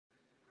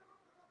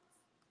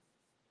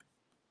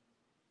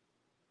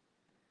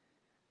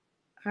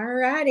All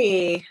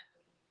righty.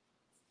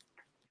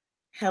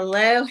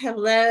 Hello,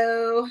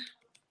 hello.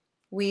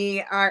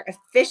 We are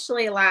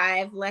officially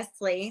live,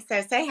 Leslie.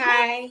 So say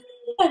hi.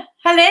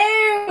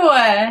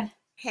 Hello.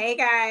 Hey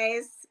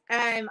guys.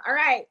 All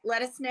right,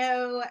 let us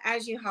know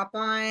as you hop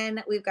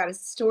on. We've got a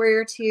story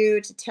or two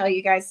to tell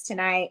you guys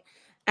tonight.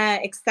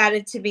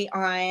 Excited to be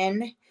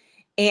on,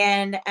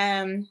 and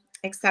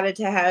excited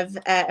to have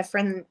a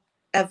friend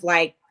of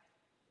like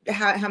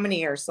how many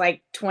years?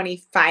 Like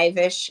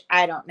 25-ish,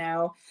 I don't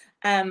know.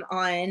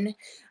 On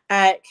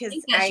because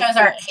That I shows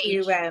our get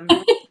age.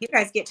 to you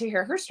guys get to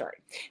hear her story.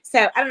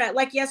 So I don't know,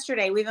 like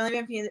yesterday, we've only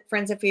been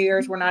friends a few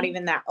years. We're not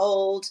even that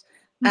old.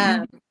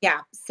 Yeah.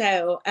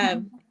 So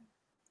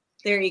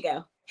there you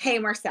go. Hey,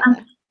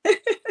 Marcella.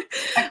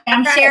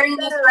 I'm Right, sharing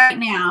this right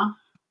now.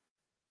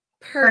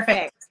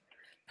 Perfect.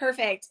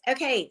 Perfect.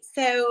 Okay.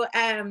 So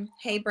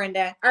hey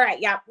Brenda. All right,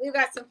 yeah, we've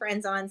got some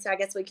friends on, so I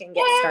guess we can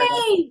get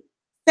started.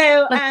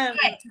 So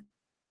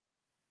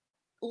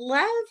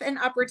love an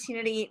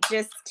opportunity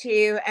just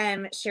to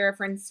share a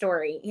friend's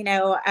story. You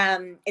know,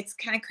 it's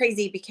kind of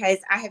crazy because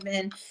I have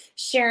been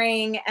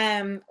sharing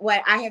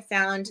what I have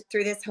found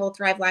through this whole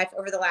Thrive Life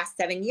over the last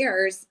 7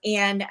 years,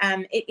 and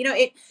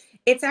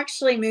it's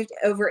actually moved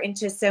over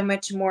into so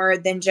much more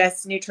than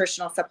just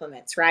nutritional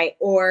supplements, right?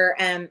 Or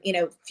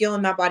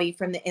fueling my body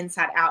from the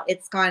inside out.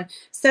 It's gone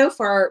so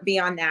far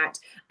beyond that.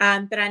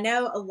 But I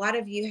know a lot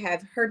of you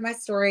have heard my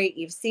story,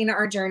 you've seen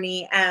our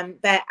journey,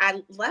 but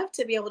I love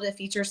to be able to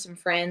feature some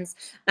friends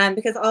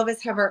because all of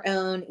us have our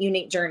own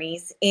unique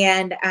journeys.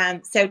 And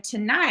so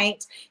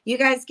tonight, you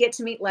guys get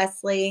to meet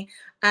Leslie.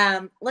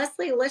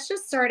 Leslie, let's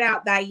just start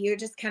out by you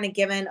just kind of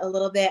giving a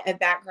little bit of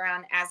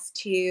background as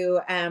to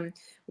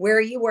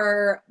where you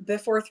were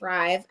before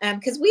Thrive,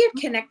 because we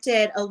had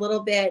connected a little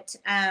bit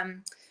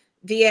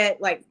via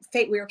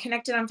we were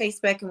connected on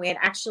Facebook, and we had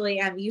actually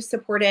you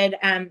supported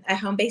a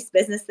home-based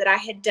business that I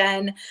had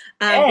done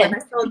when I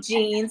sold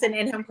jeans and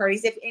in-home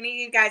parties. If any of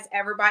you guys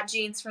ever bought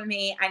jeans from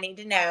me, I need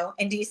to know.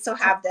 And do you still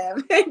have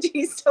them? Do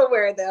you still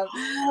wear them?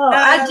 Oh,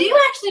 I do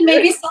actually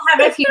maybe still have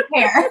a few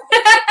pair.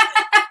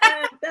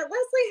 But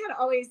Leslie had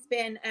always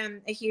been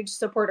a huge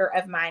supporter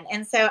of mine,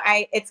 and so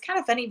it's kind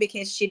of funny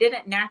because she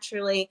didn't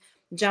naturally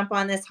jump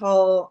on this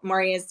whole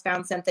Maria's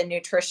found something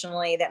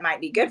nutritionally that might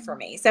be good for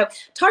me. So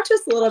talk to us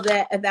a little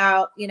bit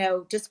about,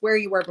 just where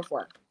you were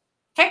before.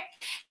 Okay.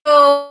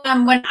 So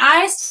when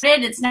I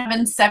started, it's now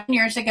been 7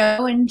 years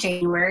ago in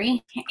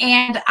January,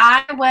 and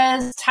I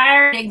was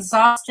tired,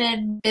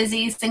 exhausted,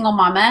 busy, single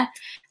mama.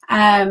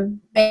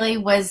 Bailey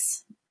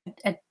was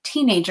a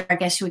teenager, I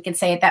guess we could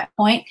say at that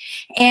point.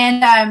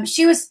 And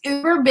she was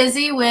uber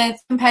busy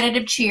with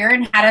competitive cheer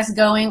and had us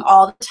going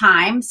all the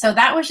time. So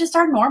that was just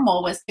our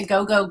normal, was to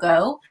go, go,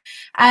 go.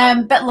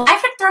 But life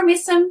had thrown me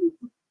some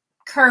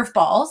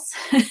curveballs.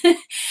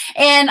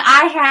 And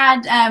I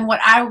had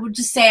what I would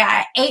just say,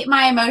 I ate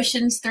my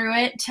emotions through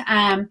it,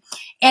 and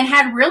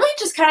had really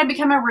just kind of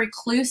become a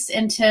recluse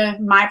into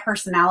my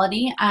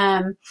personality.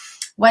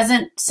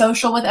 Wasn't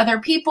social with other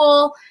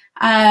people.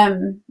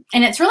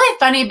 And it's really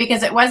funny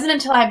because it wasn't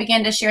until I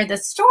began to share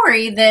this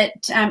story that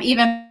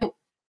even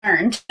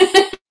learned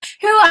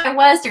who I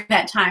was during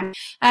that time.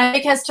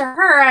 Because to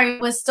her, I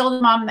was still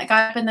the mom that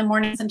got up in the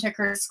mornings and took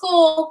her to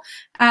school.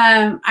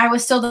 I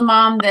was still the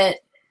mom that,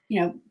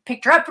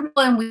 picked her up from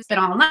school and we spent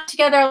all the night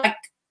together. Like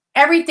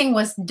everything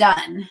was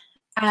done.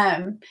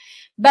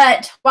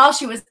 But while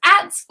she was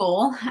at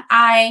school,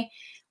 I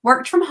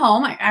worked from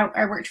home.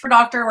 I worked for a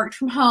doctor, worked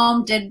from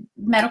home, did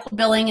medical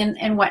billing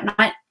and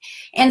whatnot.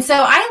 And so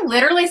I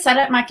literally set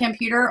up my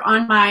computer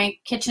on my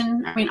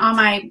on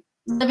my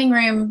living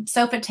room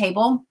sofa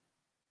table,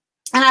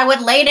 and I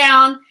would lay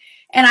down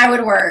and I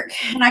would work,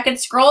 and I could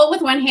scroll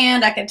with one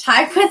hand, I could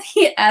type with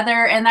the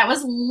other. And that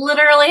was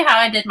literally how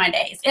I did my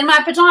days, in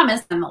my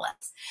pajamas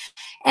nonetheless.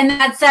 And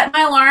I'd set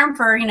my alarm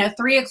for,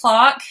 3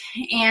 o'clock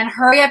and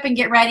hurry up and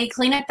get ready,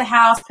 clean up the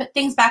house, put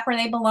things back where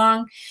they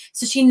belong.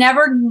 So she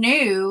never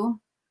knew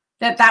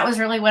that was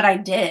really what I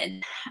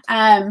did.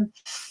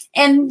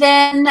 And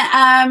then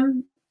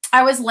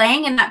I was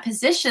laying in that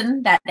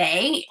position that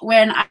day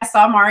when I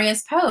saw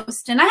Maria's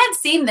post, and I had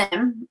seen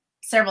them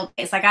several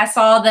days. Like I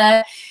saw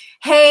the,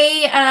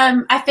 hey,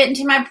 I fit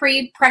into my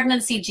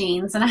pre-pregnancy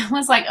jeans. And I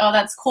was like, oh,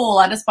 that's cool.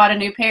 I just bought a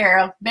new pair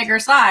of bigger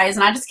size.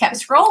 And I just kept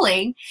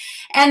scrolling.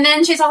 And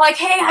then she's all like,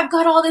 hey, I've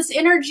got all this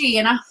energy.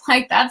 And I'm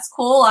like, that's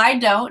cool. I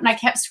don't. And I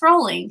kept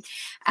scrolling.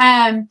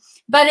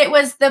 But it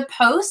was the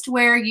post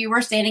where you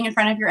were standing in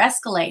front of your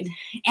Escalade.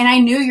 And I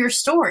knew your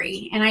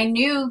story. And I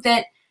knew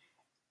that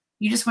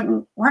you just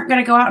weren't going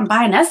to go out and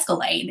buy an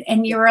Escalade.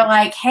 And you were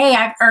like, hey,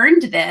 I've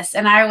earned this.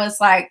 And I was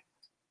like,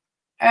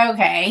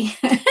 okay.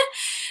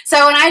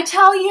 So when I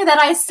tell you that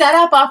I sat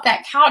up off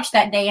that couch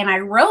that day and I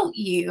wrote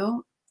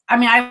you,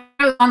 I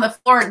was on the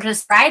floor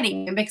just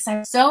writing you because I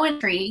was so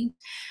intrigued.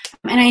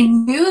 And I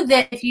knew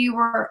that if you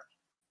were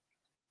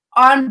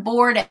on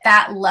board at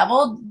that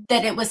level,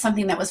 that it was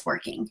something that was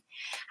working.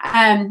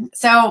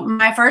 So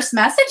my first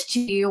message to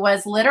you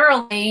was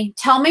literally,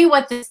 tell me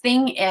what this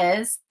thing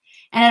is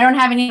and I don't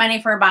have any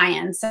money for a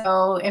buy-in.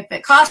 So if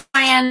it costs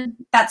buy-in,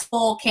 that's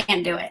full,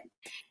 can't do it.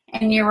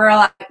 And you were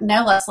like,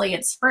 no, Leslie,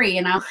 it's free.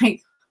 And I'm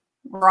like,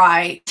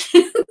 right.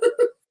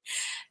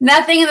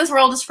 Nothing in this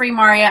world is free,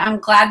 Maria. I'm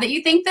glad that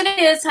you think that it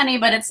is, honey,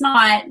 but it's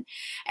not.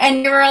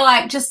 And you were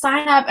like, just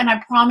sign up and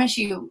I promise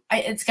you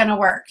it's going to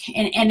work.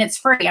 And it's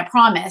free, I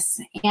promise.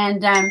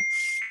 And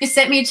you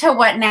sent me to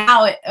what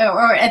now,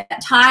 or at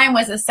that time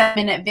was a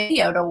 7-minute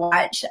video to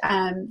watch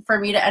for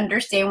me to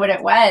understand what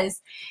it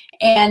was.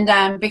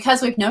 And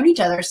because we've known each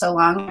other so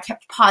long, I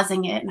kept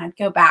pausing it and I'd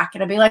go back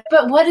and I'd be like,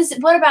 but what is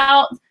it? What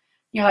about?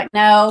 You're like,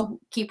 no,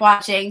 keep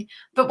watching.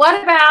 But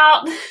what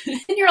about, and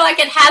you're like,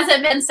 it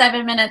hasn't been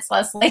 7 minutes,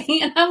 Leslie.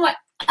 And I'm like,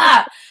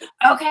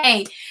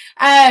 okay.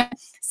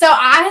 So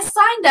I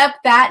signed up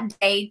that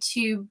day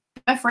to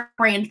be a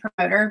brand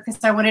promoter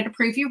because I wanted to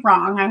prove you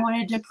wrong. I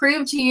wanted to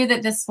prove to you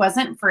that this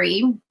wasn't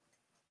free.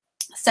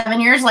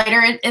 7 years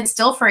later, it's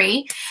still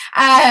free.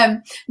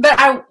 But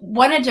I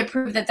wanted to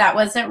prove that that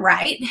wasn't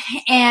right.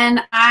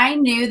 And I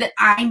knew that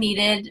I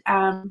needed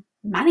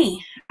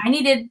money. I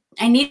needed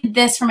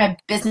this from a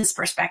business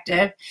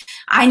perspective.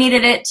 I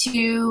needed it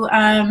to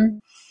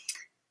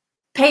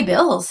pay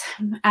bills,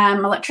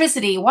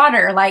 electricity,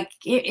 water. Like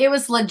it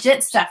was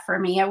legit stuff for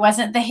me. It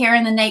wasn't the hair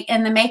and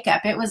the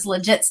makeup. It was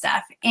legit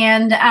stuff.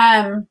 And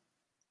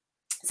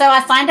so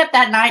I signed up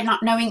that night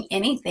not knowing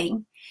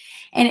anything.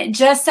 And it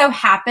just so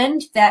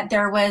happened that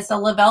there was a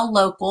Lavelle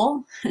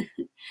local.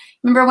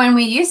 Remember when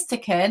we used to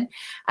could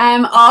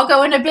all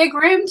go in a big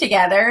room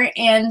together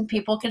and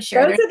people could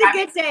share Those their are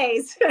the good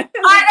days. I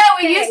know,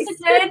 we used to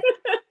could.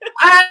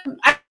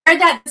 I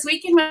heard that this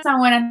weekend with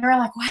someone and they were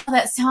like, wow,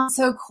 that sounds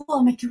so cool.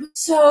 I'm like, it was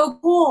so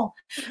cool.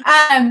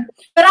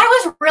 But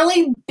I was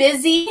really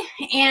busy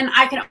and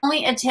I could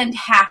only attend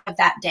half of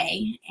that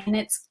day. And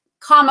it's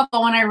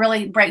comical when I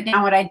really break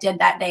down what I did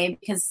that day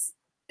because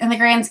in the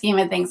grand scheme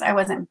of things, I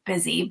wasn't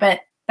busy, but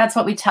that's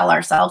what we tell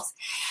ourselves.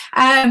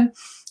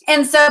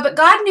 And so, but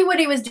God knew what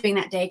he was doing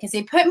that day because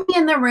he put me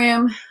in the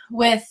room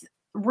with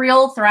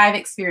real Thrive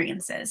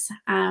experiences.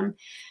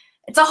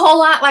 It's a whole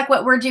lot like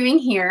what we're doing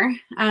here.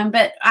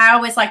 But I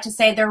always like to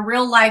say they're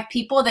real life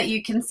people that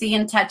you can see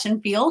and touch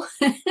and feel.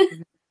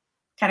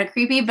 Kind of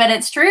creepy, but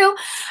it's true.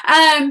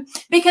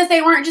 Because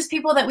they weren't just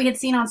people that we had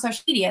seen on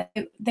social media.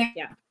 They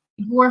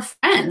were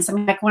friends. I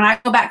mean, like when I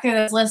go back through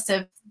this list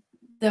of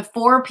the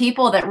 4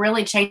 people that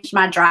really changed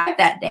my drive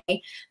that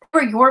day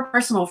were your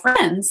personal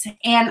friends.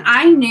 And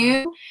I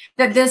knew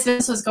that this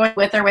was going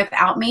with or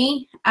without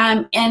me.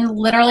 And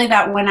literally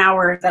that 1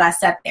 hour that I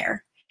sat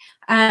there.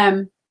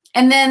 And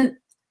then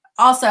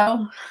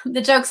also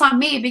the joke's on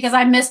me because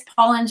I missed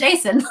Paul and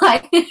Jason.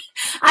 Like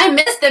I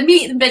missed the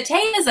meat and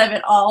potatoes of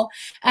it all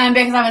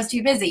because I was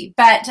too busy.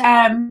 But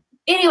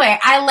anyway,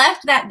 I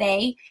left that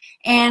day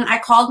and I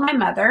called my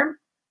mother.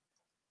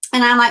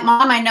 And I'm like,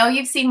 Mom, I know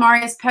you've seen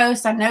Maria's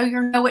post. I know you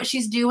know what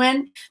she's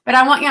doing, but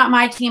I want you on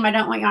my team. I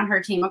don't want you on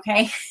her team,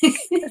 okay? And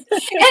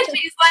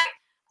she's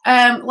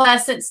like,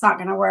 Les, it's not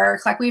going to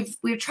work. Like we've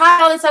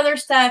tried all this other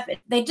stuff.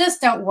 They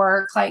just don't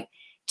work. Like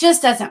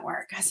just doesn't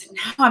work. I said,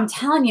 no, I'm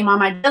telling you,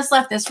 Mom, I just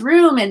left this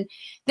room and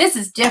this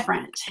is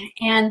different.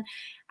 And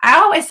I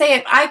always say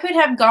if I could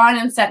have gone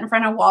and sat in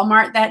front of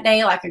Walmart that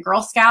day like a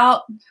Girl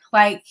Scout,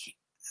 like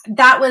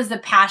that was the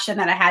passion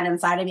that I had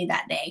inside of me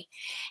that day.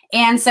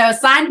 And so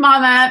signed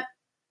Mom up.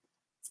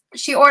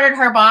 She ordered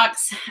her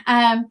box.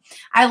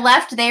 I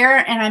left there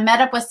and I met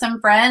up with some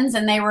friends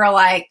and they were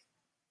like,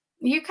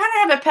 you kind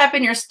of have a pep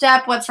in your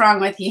step. What's wrong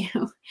with you?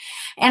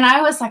 And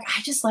I was like,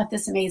 I just left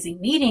this amazing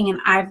meeting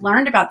and I've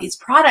learned about these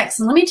products.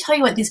 And let me tell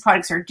you what these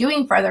products are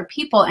doing for other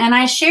people. And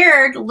I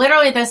shared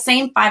literally the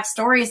same 5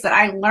 stories that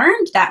I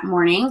learned that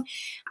morning.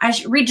 I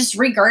just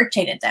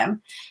regurgitated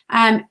them.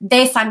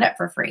 They signed up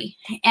for free.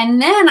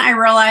 And then I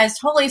realized,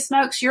 holy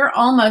smokes, you're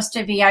almost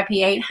a VIP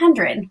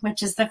 800,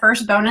 which is the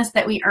first bonus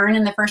that we earn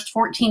in the first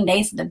 14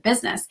 days of the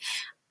business.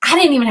 I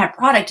didn't even have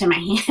product in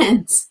my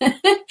hands.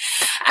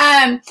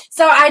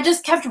 So I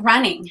just kept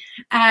running.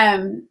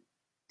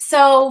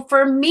 So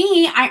for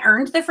me, I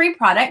earned the free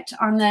product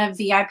on the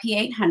VIP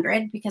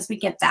 800 because we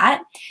get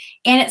that.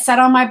 And it sat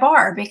on my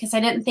bar because I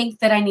didn't think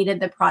that I needed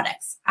the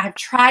products. I've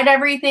tried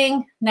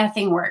everything,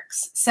 nothing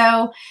works.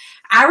 So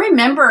I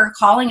remember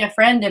calling a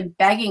friend and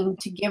begging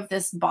to give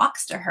this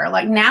box to her.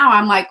 Like now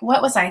I'm like,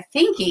 what was I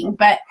thinking?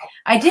 But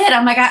I did.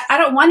 I'm like, I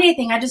don't want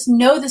anything. I just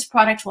know this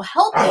product will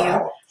help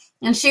you.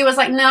 And she was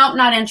like, no,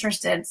 not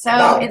interested.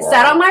 So it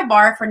sat on my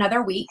bar for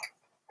another week.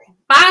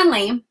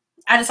 Finally,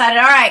 I decided,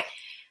 all right,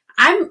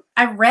 I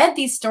read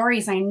these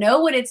stories. I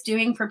know what it's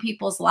doing for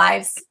people's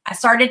lives. I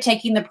started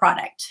taking the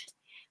product.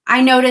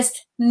 I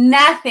noticed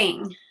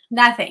nothing.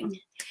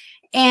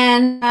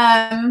 And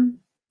I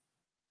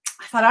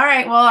thought, all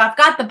right, well, I've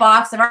got the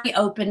box. I've already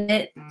opened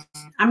it.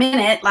 I'm in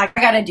it. Like,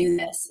 I got to do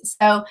this.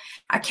 So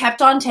I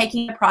kept on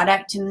taking the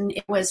product, and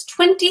it was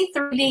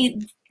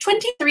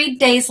 23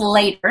 days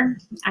later.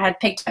 I had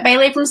picked up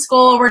Bailey from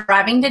school. We're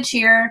driving to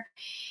cheer.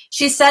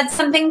 She said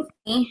something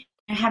funny.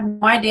 I have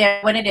no idea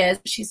what it is.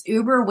 She's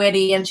uber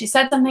witty, and she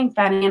said something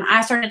funny, and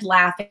I started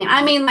laughing.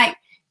 I mean, like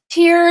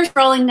tears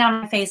rolling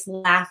down my face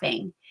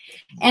laughing.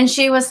 And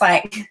she was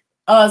like,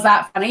 oh, is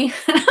that funny? And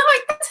I'm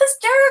like, that's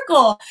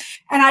hysterical.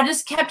 And I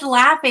just kept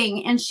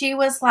laughing. And she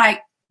was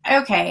like,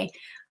 okay,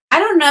 I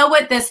don't know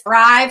what this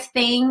Thrive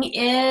thing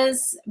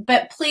is,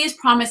 but please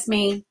promise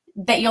me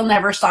that you'll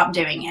never stop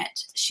doing it.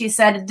 She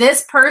said,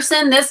 this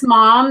person, this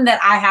mom that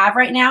I have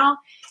right now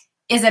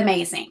is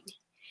amazing.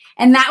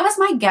 And that was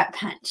my gut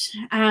punch,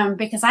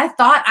 because I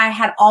thought I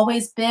had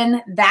always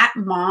been that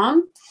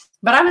mom,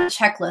 but I'm a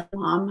checklist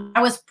mom.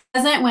 I was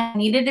present when I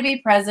needed to be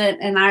present,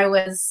 and I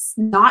was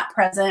not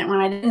present when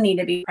I didn't need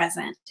to be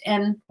present.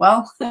 And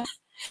well,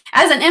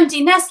 as an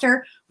empty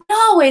nester, we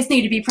always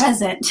need to be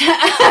present.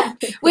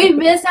 We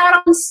miss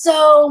out on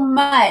so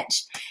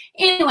much.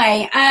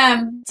 Anyway,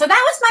 so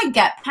that was my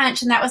gut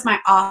punch, and that was my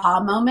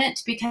aha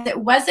moment, because it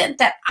wasn't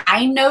that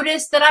I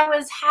noticed that I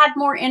had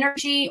more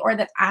energy, or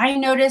that I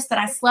noticed that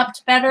I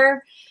slept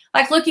better.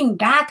 Like, looking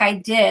back, I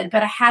did,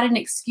 but I had an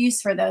excuse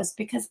for those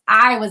because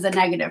I was a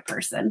negative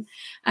person.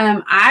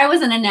 I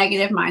was in a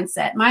negative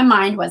mindset. My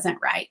mind wasn't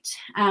right.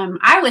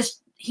 I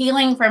was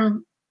healing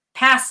from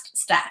past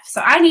stuff,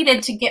 so I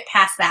needed to get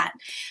past that.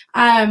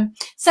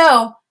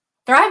 So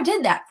Thrive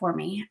did that for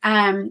me.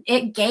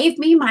 It gave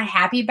me my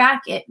happy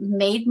back. It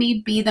made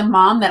me be the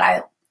mom that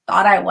I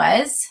thought I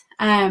was.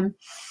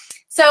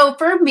 So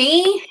for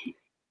me,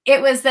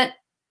 it was that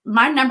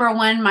my number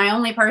one, my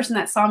only person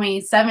that saw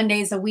me 7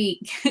 days a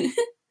week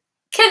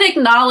could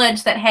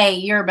acknowledge that, hey,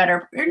 you're not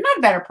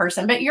a better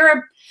person, but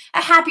you're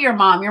a happier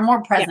mom. You're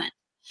more present,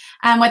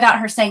 without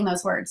her saying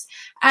those words.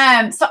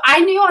 So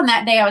I knew on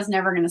that day I was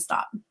never going to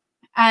stop.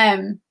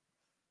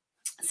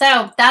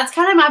 So that's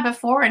kind of my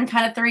before, and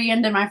kind of threw you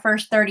into my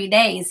first 30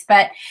 days.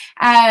 But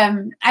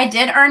I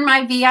did earn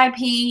my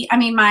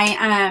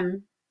my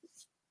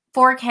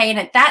 4K. And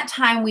at that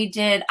time we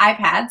did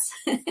iPads.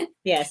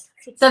 Yes.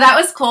 So that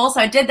was cool. So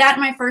I did that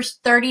in my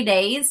first 30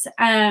 days,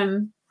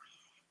 and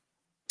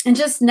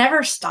just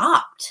never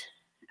stopped.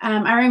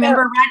 I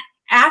remember right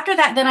after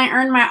that, then I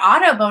earned my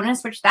auto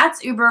bonus, which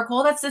that's uber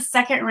cool. That's the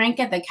second rank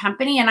at the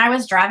company. And I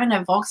was driving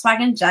a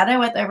Volkswagen Jetta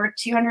with over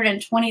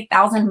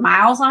 220,000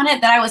 miles on it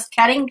that I was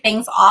cutting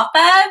things off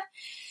of.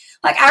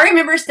 Like, I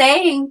remember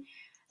saying,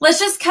 let's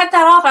just cut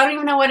that off. I don't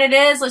even know what it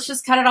is. Let's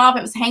just cut it off.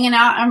 It was hanging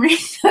out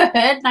underneath the hood.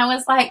 And I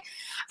was like,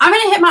 I'm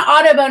going to hit my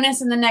auto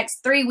bonus in the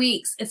next 3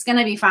 weeks. It's going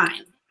to be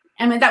fine.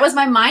 I mean, that was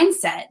my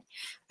mindset.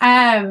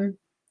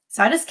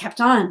 So I just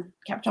kept on.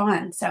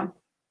 So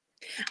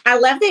I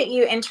love that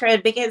you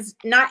introed, because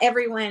not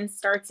everyone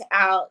starts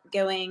out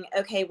going,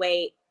 okay,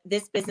 wait,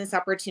 this business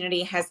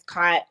opportunity has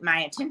caught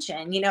my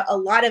attention. You know, a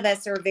lot of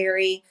us are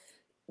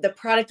the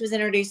product was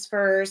introduced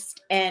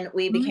first, and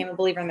we became a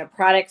believer in the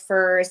product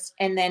first.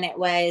 And then it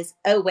was,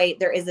 oh, wait,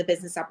 there is a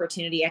business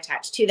opportunity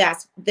attached to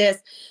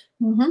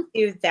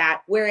to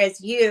that.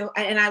 Whereas you,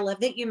 and I love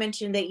that you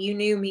mentioned that you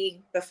knew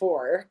me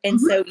before. And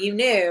so you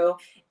knew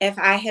if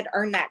I had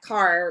earned that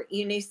car,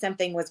 you knew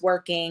something was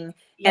working.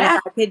 And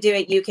if I could do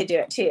it, you could do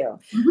it too.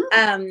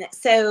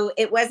 So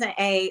it wasn't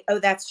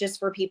that's just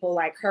for people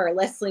like her.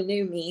 Leslie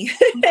knew me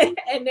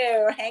and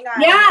knew, hang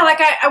on. Yeah. Like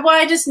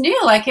I just knew,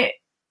 like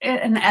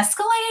an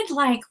Escalade,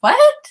 like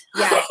what?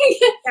 Yeah.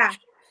 Yeah.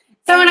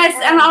 So and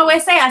I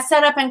always say, I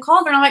set up and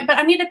called her, and I'm like, but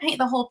I need to paint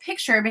the whole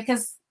picture,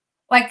 because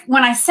like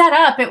when I set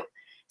up, it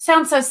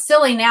sounds so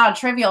silly now,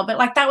 trivial, but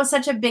like that was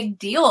such a big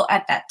deal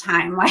at that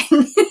time. Like,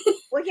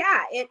 well,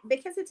 yeah,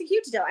 because it's a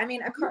huge deal. I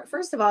mean, a car,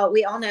 first of all,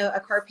 we all know a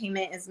car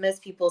payment is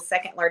most people's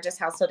second largest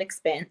household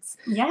expense.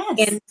 Yes.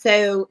 And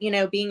so, you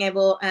know, being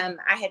able,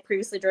 I had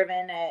previously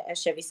driven a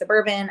Chevy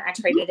Suburban. I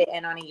traded it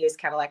in on a used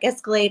Cadillac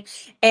Escalade,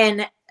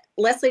 and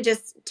Leslie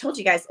just told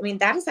you guys, I mean,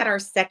 that is at our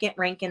second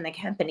rank in the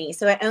company.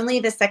 So at only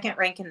the second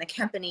rank in the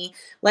company,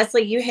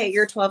 Leslie, you hit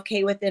your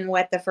 12K within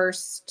the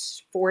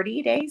first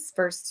 40 days?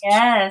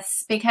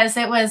 Yes, because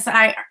it was,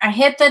 I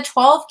hit the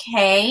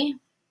 12K.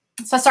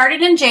 So I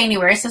started in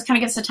January. So this kind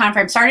of gives us a time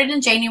frame. Started in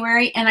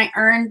January, and I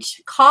earned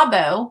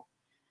Cabo.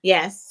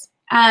 Yes.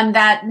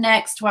 That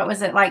next, what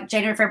was it, like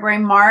January, February,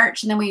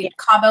 March, and then we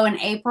Cabo in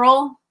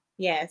April.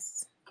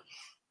 Yes.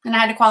 And I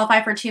had to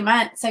qualify for 2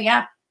 months. So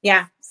yeah.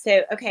 Yeah.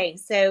 So, okay.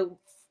 So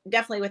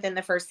definitely within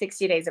the first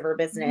 60 days of our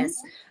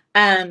business.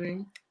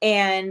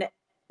 And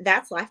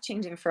that's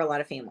life-changing for a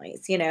lot of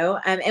families, you know?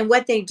 And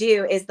what they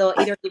do is they'll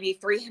either give you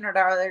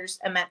 $300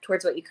 a month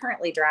towards what you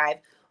currently drive,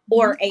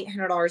 or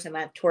 $800 a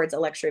month towards a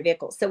luxury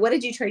vehicle. So what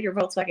did you trade your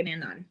Volkswagen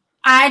in on?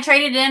 I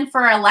traded in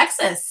for a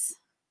Lexus.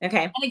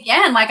 Okay. And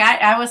again, like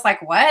I was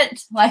like,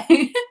 what? Like,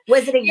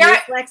 was it a used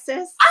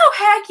Lexus? Oh,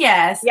 heck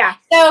yes. Yeah.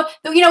 So,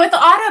 you know, with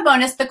the auto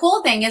bonus, the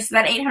cool thing is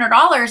that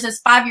 $800 is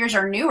 5 years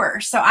or newer.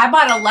 So I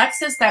bought a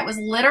Lexus that was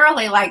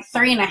literally like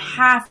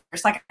 3.5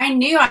 years. Like, I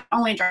knew I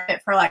only drove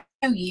it for like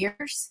 2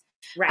 years.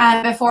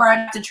 Right. Before I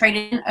had to trade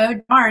it in.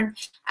 Oh, darn.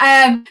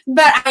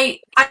 But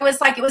I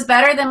was like, it was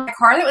better than my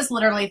car that was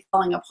literally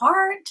falling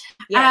apart.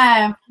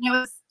 Yeah. It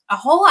was a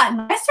whole lot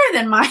nicer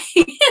than mine.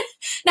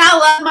 Now, I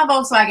love my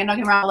Volkswagen. Don't get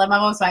me wrong, I love my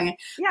Volkswagen.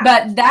 Yeah.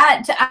 But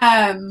that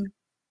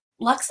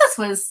Lexus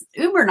was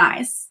uber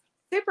nice.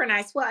 Super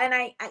nice. Well,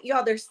 and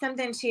y'all, there's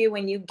something too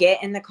when you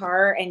get in the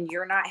car and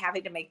you're not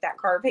having to make that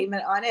car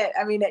payment on it.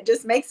 I mean, it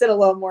just makes it a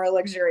little more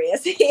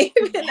luxurious,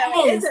 even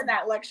though it is in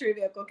that luxury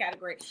vehicle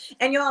category.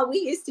 And y'all, we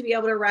used to be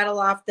able to rattle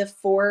off the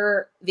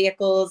 4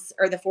 vehicles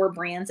or the 4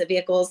 brands of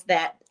vehicles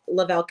that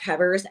Lavelle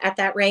covers at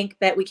that rank,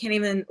 but we can't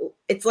even,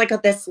 it's like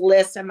this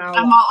list a mile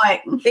long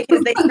like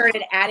because they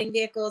started adding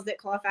vehicles that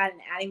qualified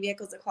and adding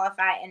vehicles that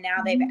qualify. And now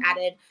they've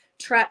added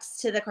trucks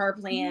to the car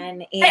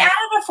plan. And they added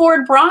a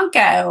Ford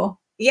Bronco.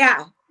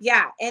 Yeah.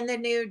 And the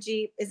new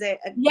Jeep is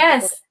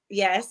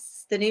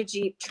yes, the new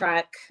Jeep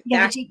truck.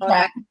 Yeah, the Jeep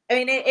truck. I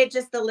mean, it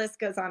just, the list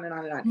goes on and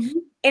on and on.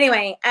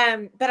 Anyway,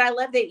 but I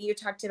love that you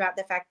talked about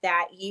the fact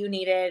that you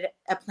needed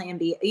a plan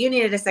B. You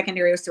needed a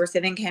secondary source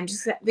of income,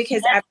 just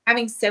because I'm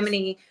having so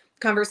many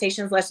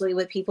conversations, Leslie,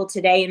 with people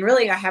today, and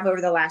really I have over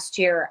the last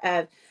year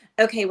of,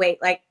 okay,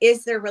 wait, like,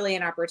 is there really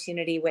an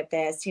opportunity with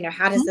this? You know,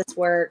 how does this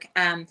work?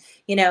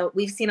 You know,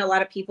 we've seen a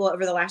lot of people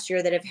over the last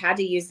year that have had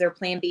to use their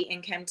plan B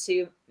income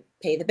to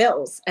pay the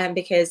bills,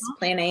 because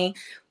plan A,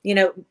 you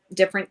know,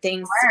 different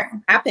things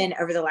happen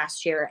over the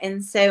last year.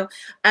 And so,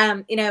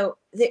 you know,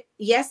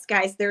 yes,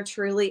 guys, there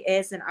truly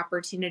is an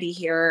opportunity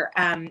here.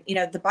 You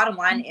know, the bottom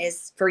line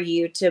is for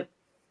you to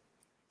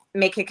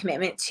make a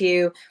commitment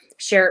to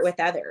share it with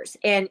others.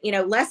 And, you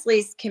know,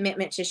 Leslie's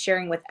commitment to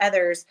sharing with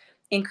others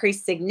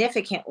increased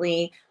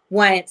significantly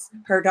once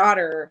her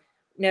daughter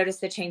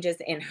noticed the changes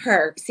in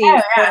her. See,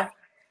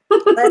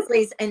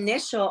 Leslie's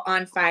initial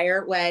on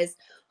fire was,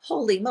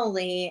 holy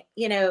moly,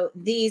 you know,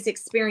 these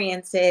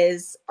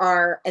experiences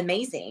are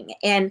amazing.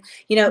 And,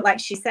 you know, like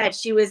she said,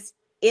 she was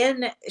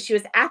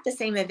at the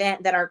same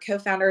event that our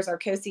co-founders, our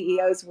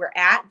co-CEOs were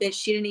at, but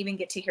she didn't even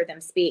get to hear them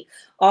speak.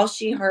 All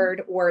she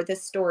heard were the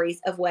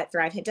stories of what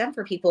Thrive had done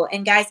for people.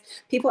 And guys,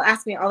 people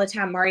ask me all the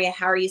time, Maria,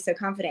 how are you so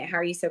confident? How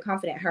are you so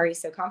confident? How are you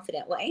so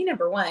confident? Well,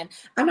 number one,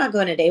 I'm not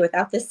going a day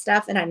without this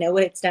stuff. And I know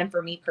what it's done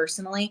for me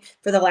personally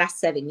for the last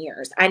 7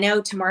 years. I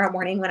know tomorrow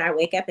morning when I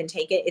wake up and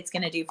take it, it's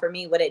going to do for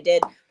me what it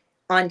did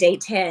on day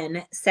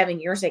 10, 7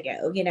 years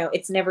ago. You know,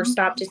 it's never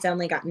stopped. It's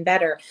only gotten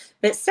better.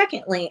 But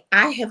secondly,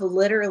 I have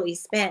literally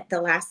spent the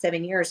last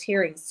 7 years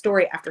hearing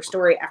story after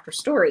story after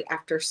story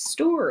after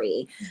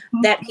story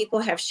that people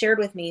have shared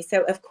with me.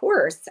 So of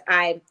course,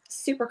 I'm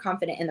super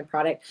confident in the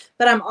product,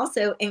 but I'm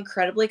also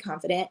incredibly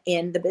confident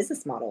in the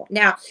business model.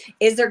 Now,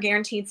 is there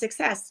guaranteed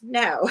success?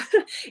 No.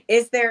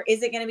 Is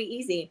it going to be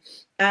easy?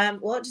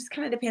 Well, it just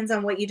kind of depends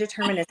on what you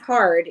determine is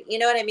hard. You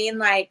know what I mean?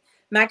 Like,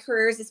 my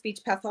career as a speech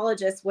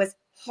pathologist was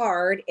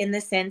hard in the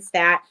sense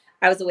that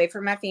I was away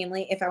from my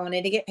family. If I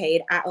wanted to get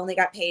paid, I only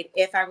got paid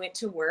if I went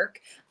to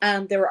work.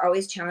 There were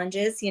always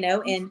challenges, you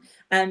know,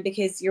 and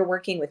because you're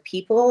working with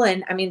people.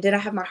 And I mean, did I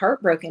have my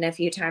heart broken a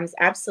few times?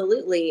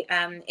 Absolutely.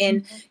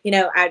 And, you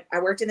know, I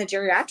worked in the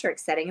geriatric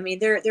setting. I mean,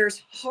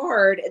 there's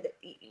hard,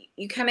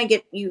 you kind of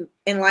get, you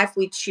in life,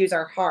 we choose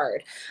our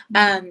hard.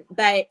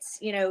 But,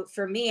 you know,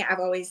 for me, I've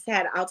always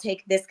said, I'll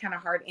take this kind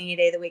of hard any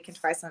day of the week and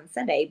twice on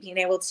Sunday, being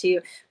able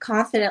to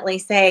confidently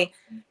say,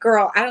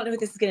 girl, I don't know what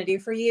this is going to do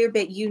for you,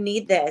 but you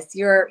need this.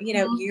 You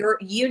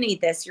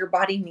need this. Your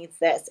body needs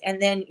this.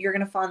 And then you're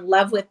going to fall in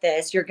love with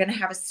this. You're going to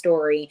have a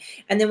story,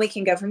 and then we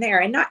can go from there.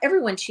 And not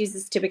everyone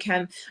chooses to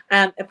become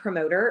a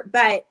promoter,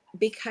 but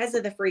because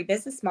of the free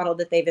business model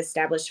that they've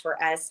established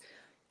for us,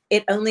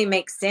 it only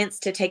makes sense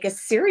to take a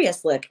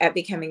serious look at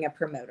becoming a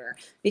promoter,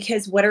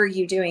 because what are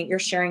you doing? You're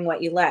sharing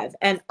what you love.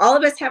 And all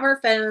of us have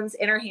our phones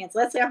in our hands.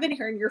 Leslie, I've been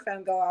hearing your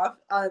phone go off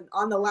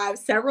on the live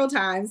several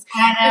times.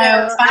 I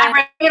know. So I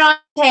bring it on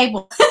the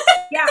table.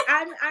 Yeah,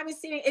 I'm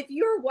assuming if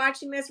you're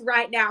watching this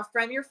right now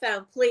from your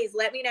phone, please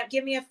let me know.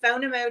 Give me a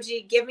phone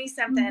emoji. Give me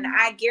something.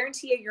 I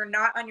guarantee you're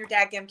not on your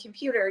dadgum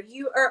computer.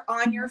 You are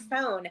on your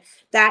phone.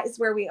 That is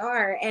where we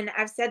are. And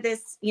I've said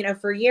this, you know,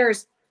 for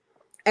years.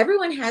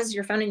 Everyone has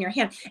your phone in your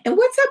hand. And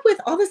what's up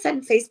with all of a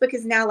sudden Facebook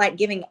is now like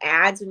giving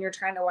ads when you're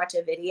trying to watch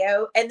a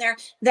video, and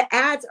the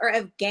ads are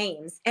of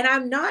games. And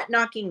I'm not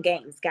knocking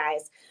games,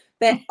 guys,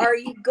 but are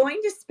you going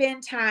to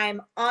spend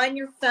time on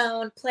your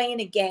phone playing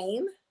a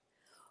game?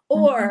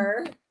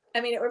 Or,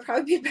 I mean, it would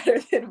probably be better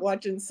than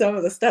watching some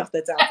of the stuff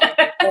that's out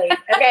there.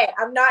 Okay,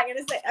 I'm not going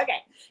to say, okay,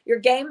 your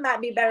game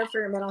might be better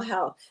for your mental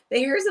health. But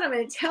here's what I'm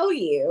going to tell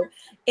you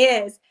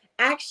is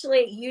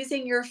actually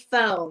using your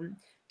phone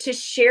to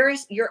share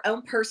your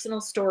own personal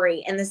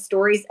story and the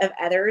stories of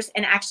others,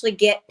 and actually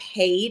get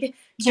paid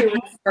to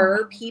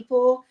refer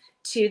people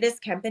to this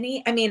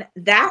company. I mean,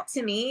 that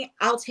to me,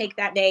 I'll take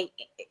that day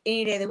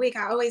any day of the week.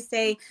 I always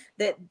say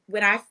that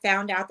when I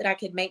found out that I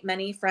could make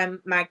money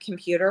from my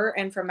computer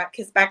and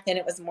because back then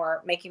it was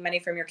more making money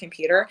from your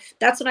computer,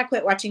 that's when I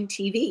quit watching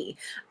TV.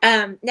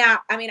 Now,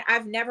 I mean,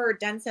 I've never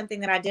done something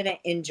that I didn't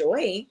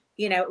enjoy,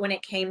 you know, when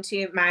it came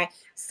to my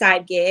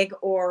side gig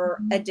or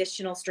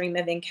additional stream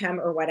of income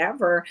or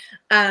whatever.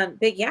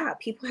 But yeah,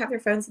 people have their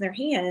phones in their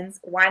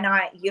hands. Why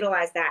not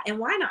utilize that? And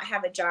why not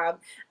have a job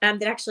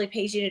that actually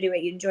pays you to do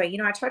what you enjoy? You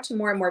know, I talk to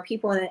more and more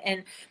people,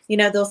 and you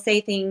know, they'll say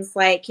things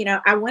like, you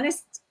know, I want to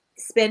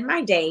spend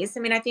my days. I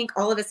mean, I think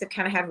all of us have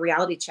kind of had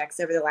reality checks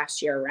over the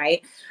last year,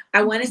 right?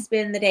 I want to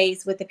spend the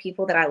days with the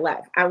people that I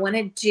love. I want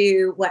to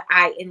do what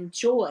I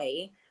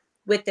enjoy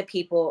with the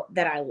people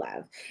that I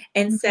love.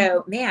 And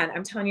so, man,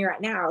 I'm telling you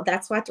right now,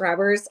 that's why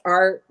Thrivers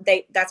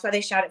that's why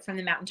they shout it from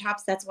the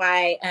mountaintops. That's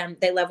why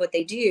they love what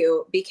they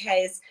do,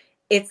 because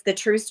it's the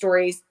true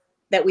stories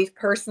that we've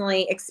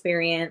personally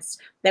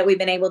experienced, that we've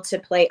been able to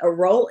play a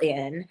role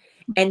in.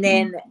 And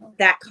then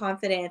that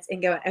confidence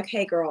in going,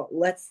 okay, girl,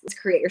 let's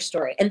create your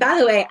story. And by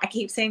the way, I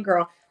keep saying,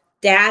 girl,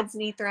 dads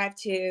need Thrive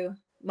too.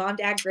 Mom,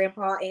 dad,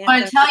 grandpa, aunt. I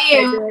want to tell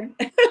you,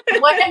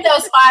 one of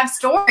those 5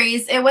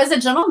 stories, it was a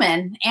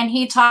gentleman, and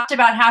he talked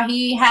about how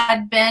he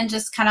had been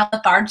just kind of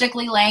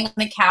lethargically laying on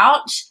the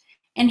couch,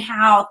 and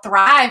how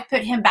Thrive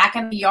put him back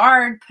in the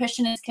yard,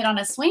 pushing his kid on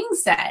a swing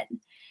set.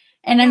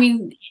 And I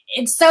mean,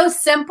 it's so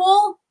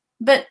simple,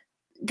 but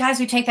guys,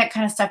 we take that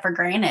kind of stuff for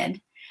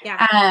granted.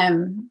 Yeah.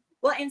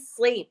 Well, and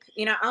sleep,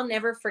 I'll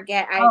never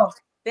forget. I've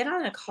been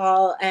on a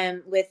call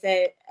with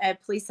a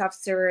police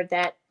officer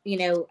that,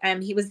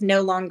 he was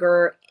no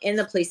longer in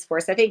the police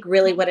force. I think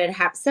really what had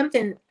happened,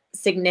 something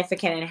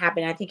significant had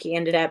happened. I think he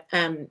ended up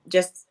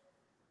just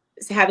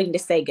having to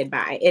say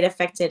goodbye. It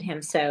affected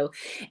him so.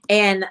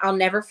 And I'll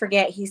never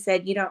forget, he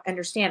said, you don't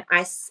understand.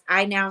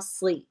 I now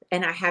sleep,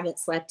 and I haven't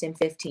slept in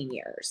 15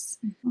 years.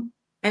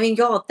 I mean,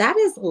 y'all, that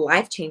is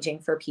life-changing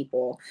for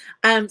people.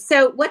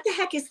 So what the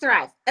heck is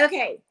Thrive?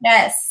 Okay.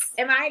 Yes.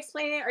 Am I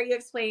explaining it, or are you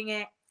explaining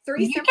it?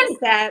 3 simple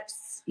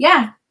steps.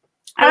 Yeah.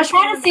 I was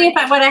trying to see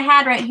what I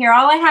had right here.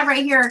 All I have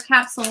right here are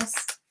capsules.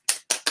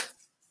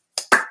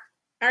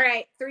 All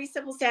right. 3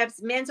 simple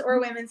steps, men's or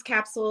women's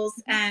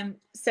capsules.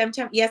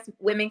 Sometimes, yes,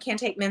 women can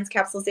take men's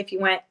capsules if you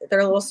want.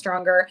 They're a little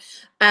stronger,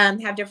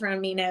 have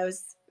different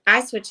aminos. I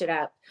switch it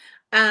up.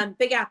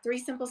 But yeah, 3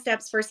 simple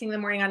steps first thing in the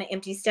morning on an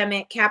empty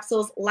stomach.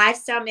 Capsules,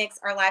 lifestyle mix.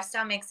 Our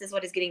lifestyle mix is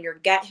what is getting your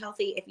gut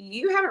healthy. If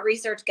you haven't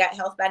researched gut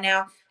health by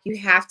now, you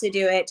have to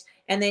do it.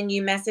 And then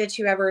you message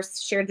whoever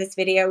shared this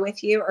video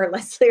with you, or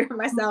Leslie or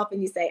myself,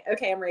 and you say,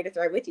 okay, I'm ready to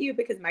thrive with you,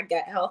 because my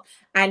gut health,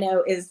 I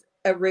know, is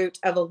a root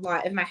of a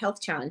lot of my health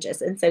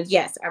challenges. And so,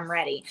 yes, I'm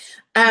ready.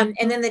 And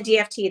then the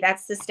DFT,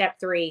 that's the step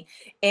 3.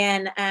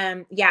 And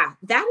yeah,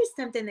 that is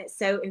something that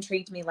so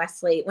intrigued me,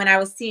 Leslie, when I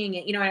was seeing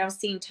it, when I was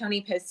seeing Tony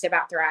post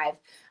about Thrive.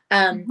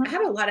 I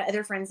had a lot of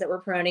other friends that were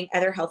promoting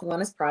other health and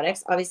wellness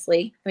products.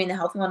 Obviously, I mean, the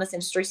health and wellness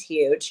industry is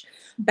huge,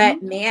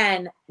 but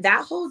man,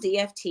 that whole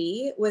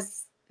DFT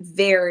was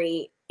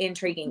very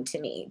intriguing to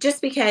me,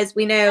 just because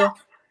we know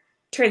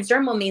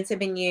transdermal means have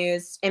been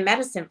used in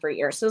medicine for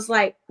years. So it's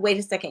like, wait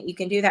a second, you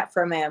can do that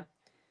from a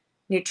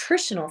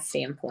nutritional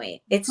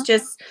standpoint. It's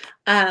just,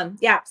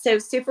 yeah. So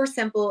super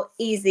simple,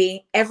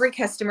 easy. Every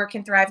customer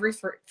can Thrive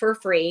for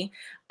free.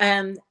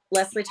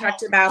 Leslie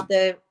talked about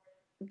the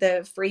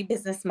free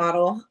business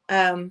model.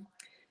 And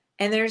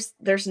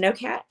there's no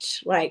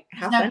catch. Like,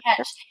 how fun.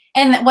 Catch.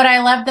 And what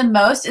I love the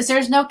most is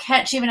there's no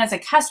catch even as a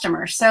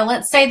customer. So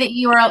let's say that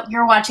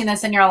you're watching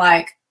this and you're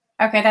like,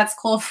 okay, that's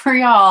cool for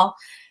y'all.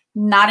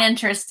 Not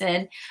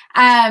interested.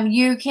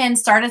 You can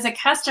start as a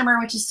customer,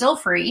 which is still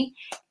free.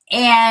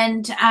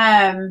 And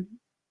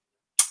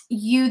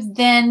you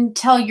then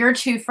tell your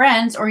 2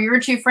 friends, or your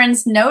 2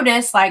 friends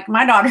notice, like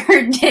my daughter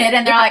did,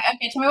 and they're like,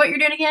 okay, tell me what you're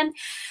doing again.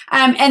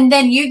 And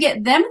then you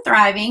get them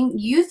thriving.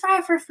 You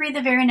thrive for free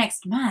the very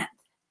next month.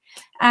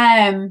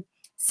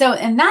 So,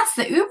 and that's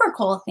the uber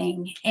cool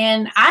thing.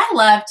 And I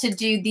love to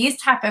do these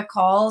type of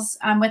calls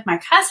with my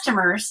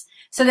customers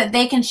so that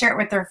they can share it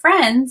with their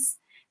friends,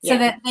 so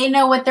that they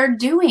know what they're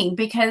doing.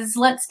 Because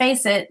let's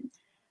face it,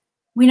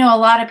 we know a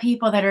lot of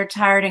people that are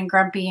tired and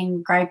grumpy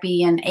and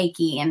gripey and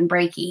achy and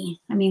breaky.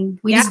 I mean,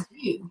 we just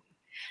do.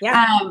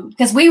 Yeah.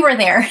 Because we were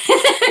there.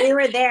 We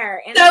were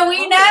there. And so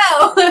we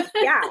know.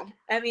 Yeah.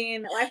 I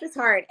mean, life is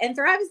hard. And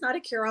Thrive is not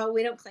a cure-all.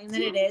 We don't claim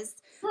that it is.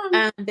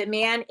 But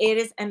man, it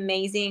is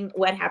amazing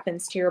what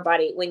happens to your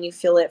body when you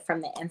feel it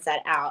from the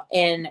inside out.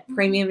 And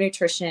Premium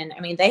Nutrition, I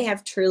mean, they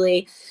have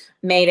truly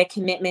made a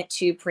commitment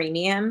to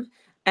premium.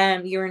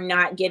 You're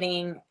not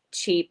getting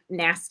cheap,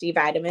 nasty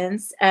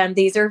vitamins.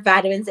 These are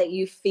vitamins that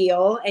you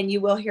feel, and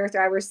you will hear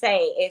Thrivers say,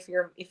 if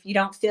you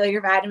don't feel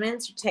your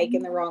vitamins, you're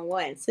taking the wrong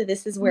one. So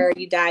this is where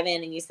you dive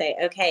in and you say,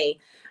 okay,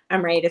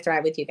 I'm ready to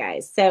thrive with you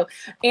guys. So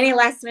any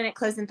last minute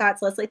closing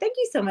thoughts, Leslie? Thank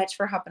you so much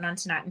for hopping on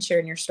tonight and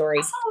sharing your story.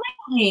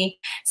 Absolutely.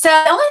 So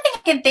the only thing I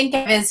can think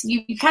of is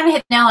you kind of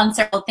hit the nail on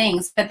several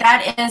things, but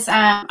that is,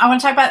 I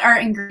want to talk about our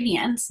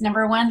ingredients.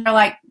 Number 1, they're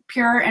like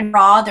pure and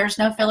raw. There's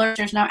no fillers.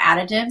 There's no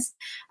additives.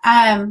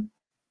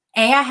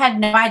 I had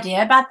no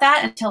idea about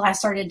that until I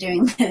started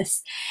doing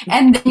this.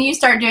 And then you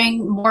start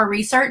doing more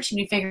research and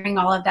you're figuring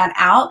all of that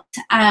out.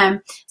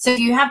 So if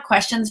you have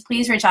questions,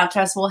 please reach out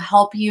to us. We'll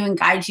help you and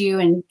guide you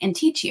and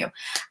teach you.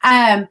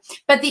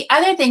 But the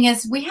other thing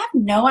is we have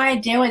no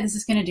idea what this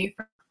is going to do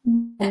for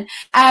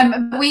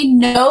we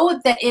know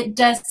that it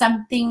does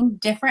something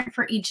different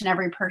for each and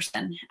every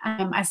person.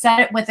 I said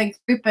it with a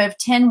group of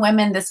 10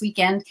 women this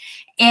weekend,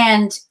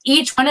 and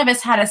each one of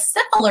us had a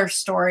similar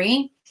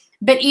story,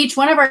 but each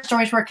one of our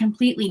stories were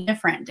completely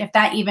different, if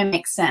that even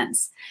makes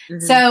sense.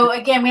 Mm-hmm. So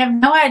again, we have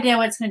no idea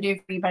what it's going to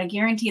do for you, but I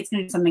guarantee it's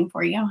going to do something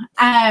for you.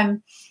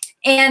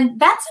 And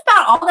that's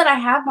about all that I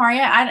have,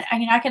 Maria. I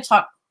mean, I could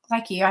talk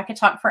like you. I could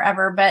talk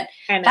forever, but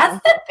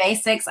that's the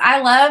basics.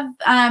 I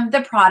love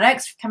the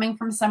products coming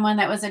from someone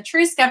that was a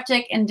true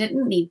skeptic and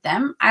didn't need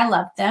them. I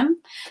love them.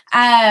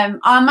 On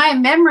my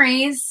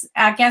memories,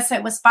 I guess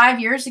it was 5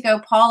 years ago,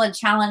 Paul had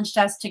challenged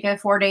us to go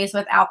 4 days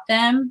without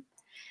them.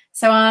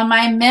 So on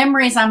my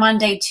memories, I'm on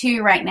day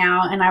 2 right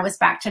now, and I was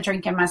back to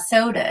drinking my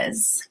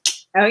sodas.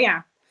 Oh,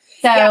 yeah.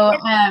 So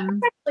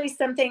that's actually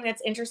something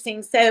that's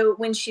interesting. So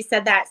when she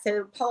said that,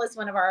 so Paul is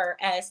one of our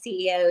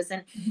CEOs,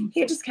 and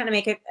he just kind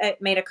of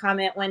made a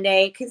comment one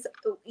day, because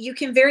you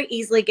can very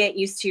easily get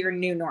used to your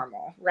new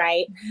normal,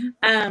 right?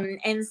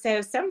 And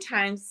so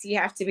sometimes you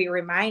have to be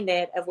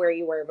reminded of where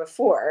you were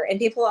before. And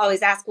people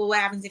always ask, well, what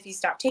happens if you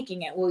stop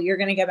taking it? Well, you're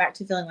going to go back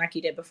to feeling like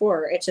you did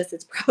before. It's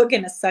probably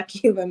going to suck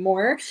you even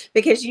more,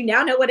 because you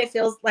now know what it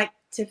feels like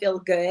to feel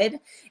good.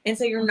 And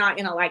so you're not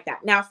going to like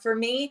that. Now, for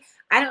me,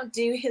 I don't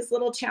do his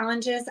little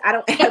challenges. I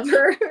don't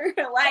ever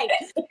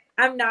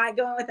I'm not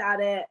going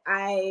without it.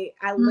 I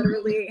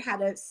literally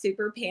had a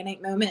super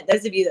panic moment.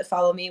 Those of you that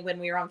follow me, when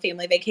we were on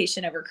family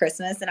vacation over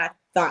Christmas, and I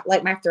thought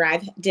like my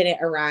Thrive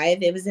didn't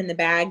arrive. It was in the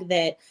bag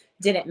that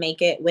didn't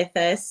make it with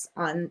us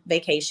on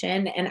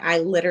vacation. And I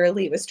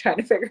literally was trying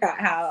to figure out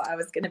how I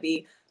was going to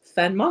be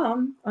fun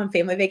mom on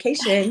family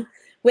vacation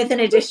with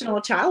an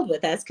additional child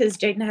with us, because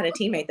Jaden had a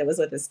teammate that was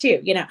with us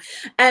too,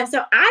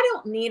 so I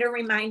don't need a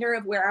reminder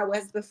of where I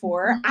was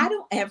before. I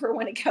don't ever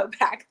want to go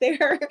back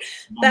there,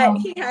 but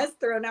he has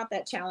thrown out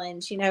that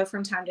challenge,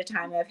 from time to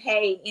time of,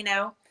 hey,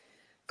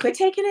 quit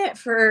taking it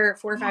for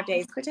 4 or 5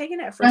 days, quit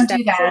taking it for 7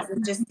 days,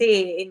 and just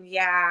see.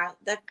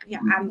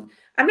 And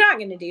I'm not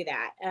going to do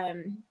that.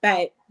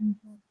 But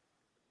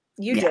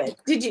you did.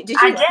 Did you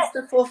last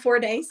the full 4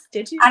 days?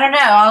 Did you? I don't know.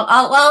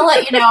 I'll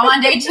let you know. I'm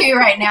on day 2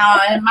 right now,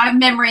 and my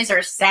memories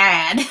are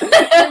sad.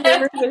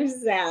 Memories are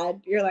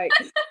sad. You're like,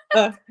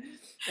 oh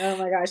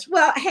my gosh.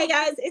 Well, hey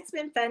guys, it's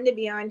been fun to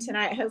be on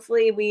tonight.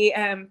 Hopefully we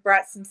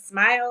brought some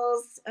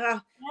smiles.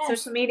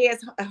 Social media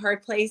is a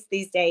hard place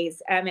these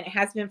days. And it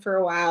has been for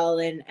a while.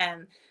 And I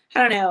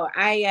don't know.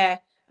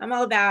 I'm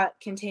all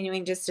about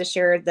continuing just to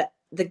share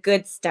the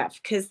good stuff,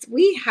 because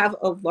we have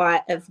a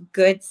lot of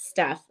good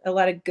stuff, a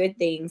lot of good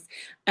things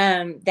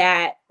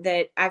that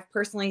I've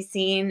personally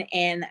seen,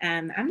 and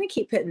I'm going to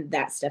keep putting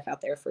that stuff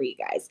out there for you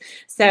guys.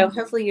 So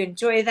hopefully you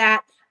enjoy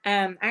that.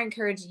 I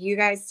encourage you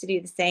guys to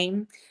do the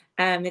same.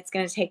 It's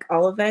going to take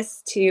all of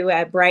us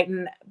to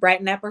brighten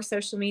up our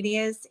social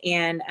medias,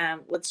 and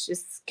let's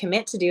just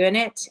commit to doing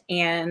it,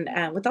 and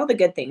with all the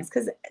good things,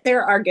 because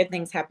there are good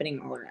things happening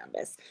all around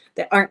us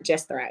that aren't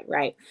just Thrive,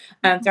 right?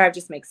 Thrive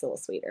just makes it a little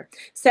sweeter.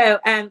 So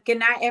good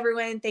night,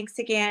 everyone. Thanks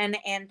again,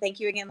 and thank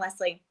you again,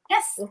 Leslie.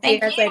 Yes. We'll see you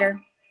guys later.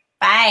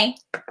 Bye.